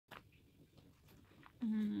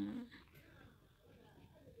Mm.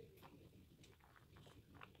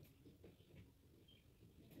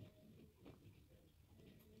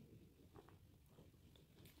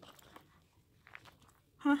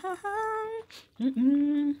 Ha ha ha.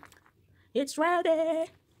 Mm-mm. It's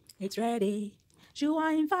ready. It's ready. You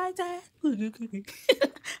are invited.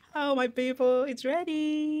 Oh, my people, it's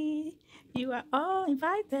ready. You are all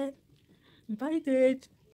invited. Invited.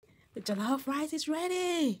 The jollof rice is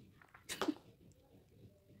ready.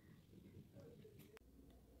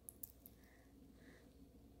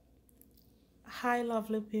 Hi,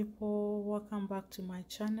 lovely people. Welcome back to my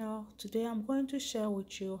channel. Today, I'm going to share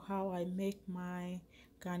with you how I make my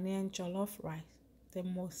Ghanaian jollof rice. The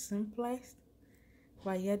most simplest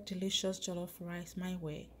but yet delicious jollof rice my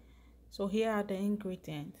way. So here are the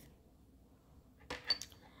ingredients.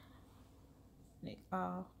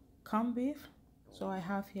 Corned beef. So I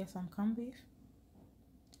have here some corned beef,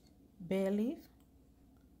 bay leaf,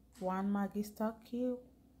 one Maggi star cube,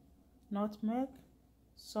 nutmeg,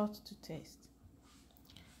 salt to taste,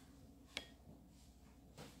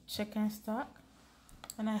 chicken stock,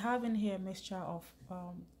 and I have in here a mixture of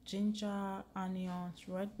ginger, onions,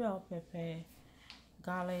 red bell pepper,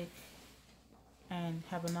 garlic, and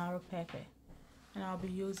habanero pepper. And um,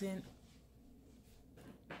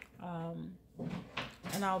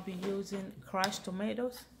 I'll be using crushed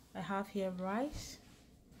tomatoes. I have here rice,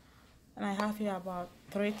 and I have here about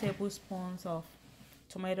 3 tablespoons of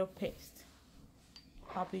tomato paste.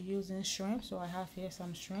 I'll be using shrimp, so I have here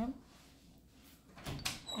some shrimp,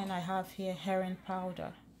 and I have here herring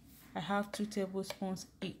powder. I have 2 tablespoons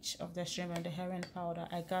each of the shrimp and the herring powder.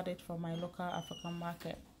 I got it from my local African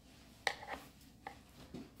market.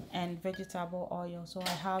 And vegetable oil. So I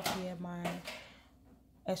have here my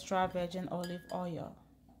extra virgin olive oil.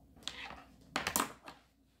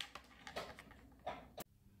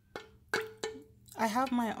 I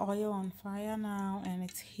have my oil on fire now and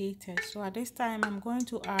it's heated. So at this time I'm going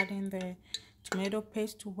to add in the tomato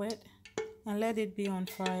paste to it and let it be on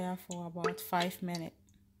fire for about 5 minutes.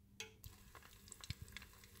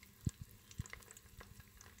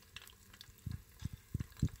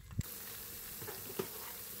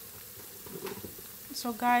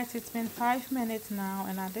 So guys, it's been 5 minutes now,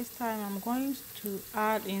 and at this time I'm going to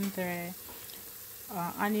add in the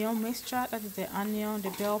onion mixture. That is the onion, the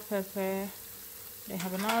bell pepper, the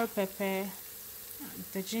habanero pepper,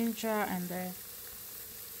 the ginger, and the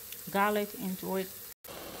garlic into it.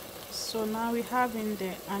 So now we have in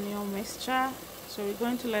the onion mixture. So we're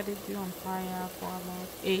going to let it be on fire for about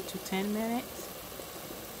 8 to 10 minutes.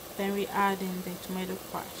 Then we add in the tomato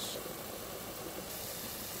crush.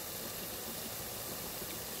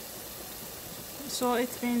 So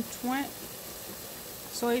it's been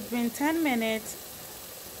 10 minutes.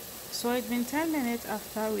 So it's been 10 minutes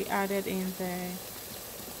after we added in the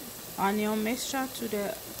onion mixture to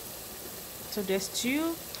the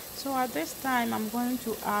stew. So at this time I'm going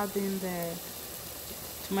to add in the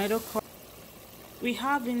tomato crush. We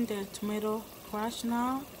have in the tomato crush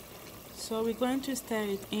now. So we're going to stir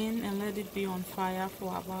it in and let it be on fire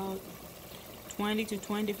for about 20 to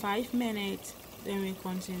 25 minutes. Then we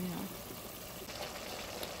continue.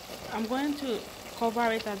 I'm going to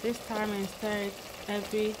cover it at this time and stir it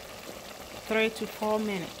every 3 to 4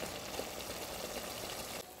 minutes.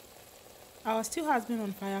 Our stew has been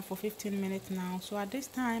on fire for 15 minutes now. So at this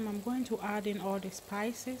time I'm going to add in all the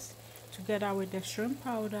spices together with the shrimp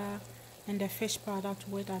powder and the fish powder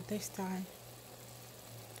to it at this time.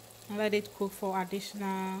 And let it cook for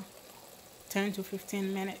additional 10 to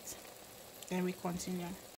 15 minutes. Then we continue.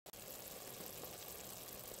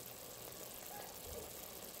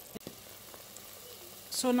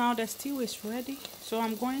 So now the stew is ready. So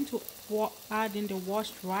I'm going to add in the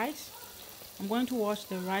washed rice. I'm going to wash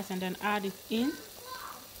the rice and then add it in,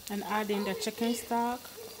 and add in the chicken stock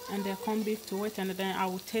and the corned beef to it, and then I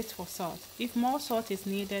will taste for salt. If more salt is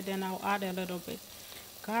needed, then I'll add a little bit.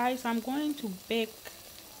 Guys, I'm going to bake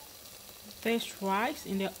this rice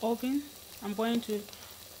in the oven. I'm going to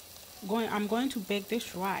bake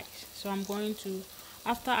this rice. So I'm going to,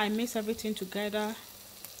 after I mix everything together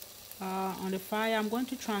on the fire, I'm going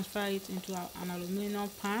to transfer it into an aluminum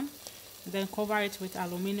pan, then cover it with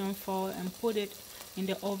aluminum foil and put it in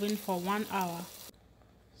the oven for 1 hour.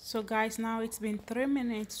 So guys, now it's been 3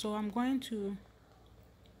 minutes, so I'm going to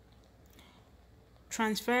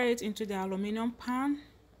transfer it into the aluminum pan.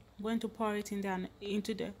 I'm going to pour it into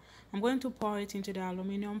the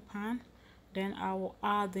aluminum pan. Then I will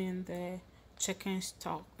add in the chicken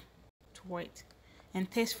stock to it and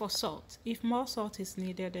taste for salt. If more salt is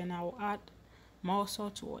needed, then I will add more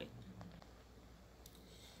salt to it.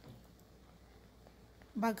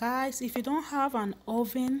 But guys, if you don't have an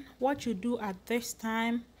oven, what you do at this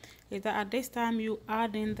time is that at this time you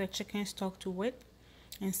add in the chicken stock to it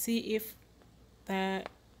and see if the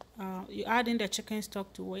you add in the chicken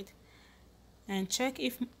stock to it and check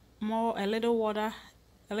if a little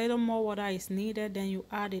more water is needed. Then you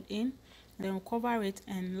add it in, then cover it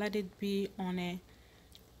and let it be on a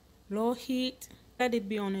low heat.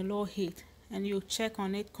 And you check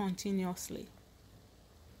on it continuously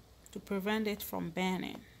to prevent it from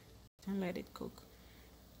burning, and let it cook.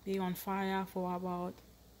 Be on fire for about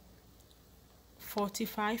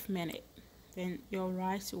 45 minutes, then your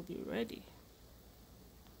rice will be ready.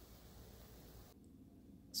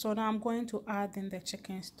 So now I'm going to add in the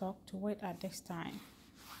chicken stock to it at this time.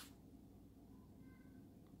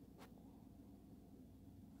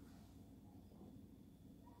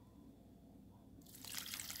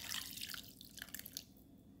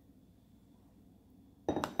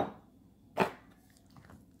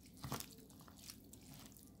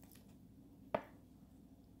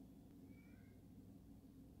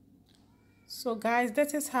 So guys,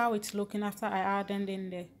 this is how it's looking after I added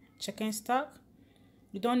in the chicken stock.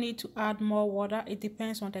 You don't need to add more water. It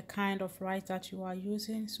depends on the kind of rice that you are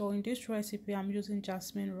using. So in this recipe, I'm using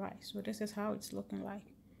jasmine rice. So this is how it's looking like.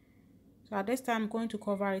 So at this time, I'm going to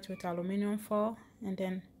cover it with aluminum foil and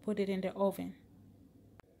then put it in the oven.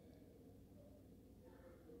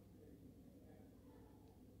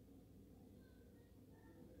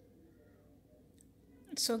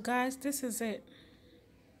 So guys, this is it.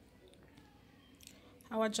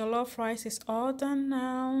 Our jollof rice is all done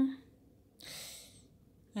now.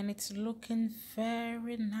 And it's looking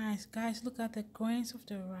very nice. Guys, look at the grains of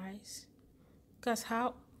the rice.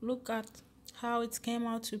 Look at how it came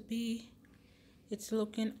out to be. It's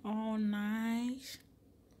looking all nice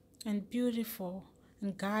and beautiful.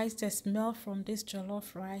 And guys, the smell from this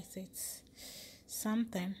jollof rice, it's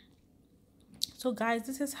something. So guys,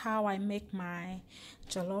 this is how I make my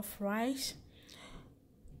jollof rice.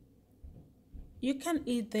 You can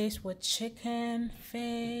eat this with chicken,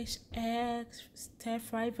 fish, eggs,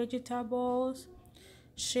 stir-fried vegetables,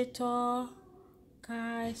 shito.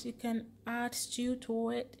 Guys, you can add stew to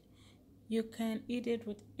it. You can eat it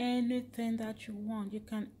with anything that you want. You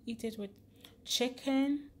can eat it with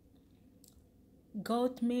chicken,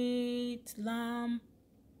 goat meat, lamb,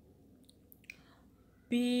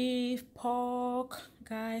 beef, pork.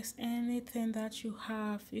 Guys, anything that you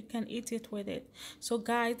have, you can eat it with it. So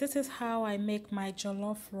guys, this is how I make my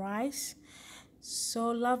jollof rice.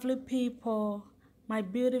 So lovely people, my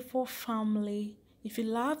beautiful family, if you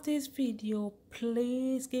love this video,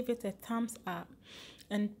 please give it a thumbs up.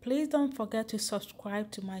 And please don't forget to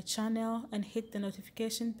subscribe to my channel and hit the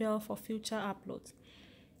notification bell for future uploads.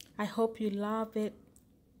 I hope you love it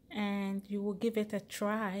and you will give it a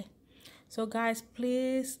try. So guys,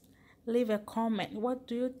 please leave a comment. What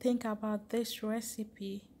do you think about this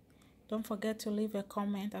recipe? Don't forget to leave a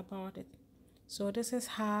comment about it. So this is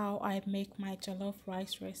how I make my jollof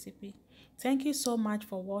rice recipe. Thank you so much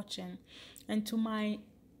for watching. And to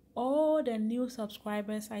all the new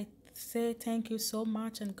subscribers, I say thank you so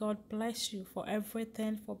much and God bless you for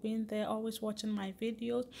everything, for being there, always watching my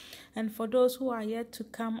videos. And for those who are yet to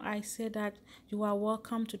come, I say that you are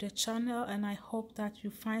welcome to the channel, and I hope that you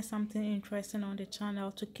find something interesting on the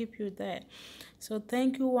channel to keep you there. So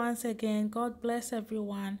thank you once again. God bless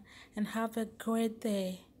everyone and have a great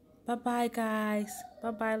day. Bye bye guys.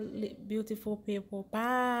 Bye bye beautiful people.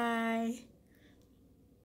 Bye.